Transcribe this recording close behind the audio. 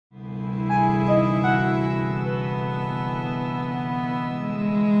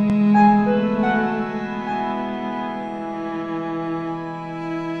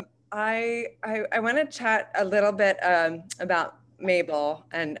want to chat a little bit about Mabel,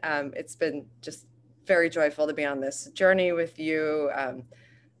 and it's been just very joyful to be on this journey with you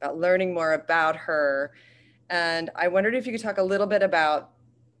about learning more about her. And I wondered if you could talk a little bit about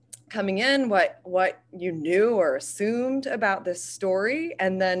coming in, what you knew or assumed about this story,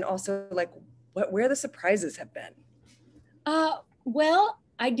 and then also like where the surprises have been. Well,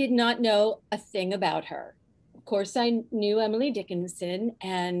 I did not know a thing about her. Of course, I knew Emily Dickinson,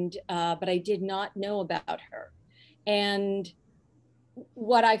 and but I did not know about her. And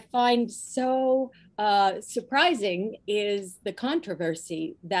what I find so surprising is the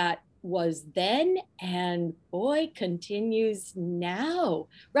controversy that was then and boy continues now,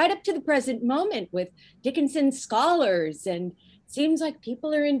 right up to the present moment with Dickinson scholars, and seems like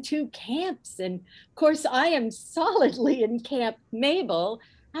people are in two camps. And of course, I am solidly in Camp Mabel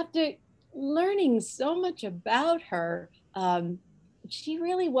after learning so much about her. She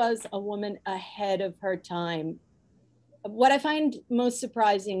really was a woman ahead of her time. What I find most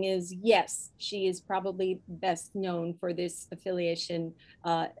surprising is, yes, she is probably best known for this affiliation,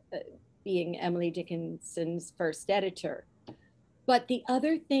 being Emily Dickinson's first editor. But the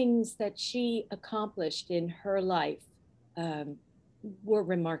other things that she accomplished in her life um, were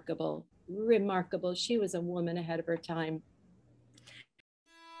remarkable. Remarkable. She was a woman ahead of her time.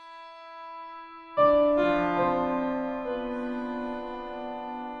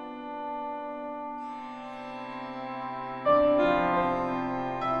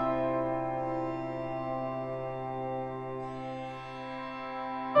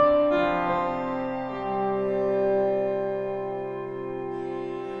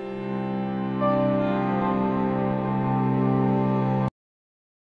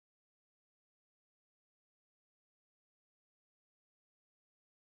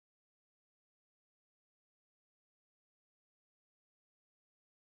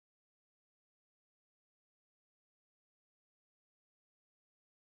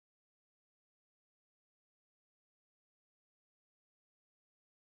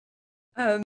 Um,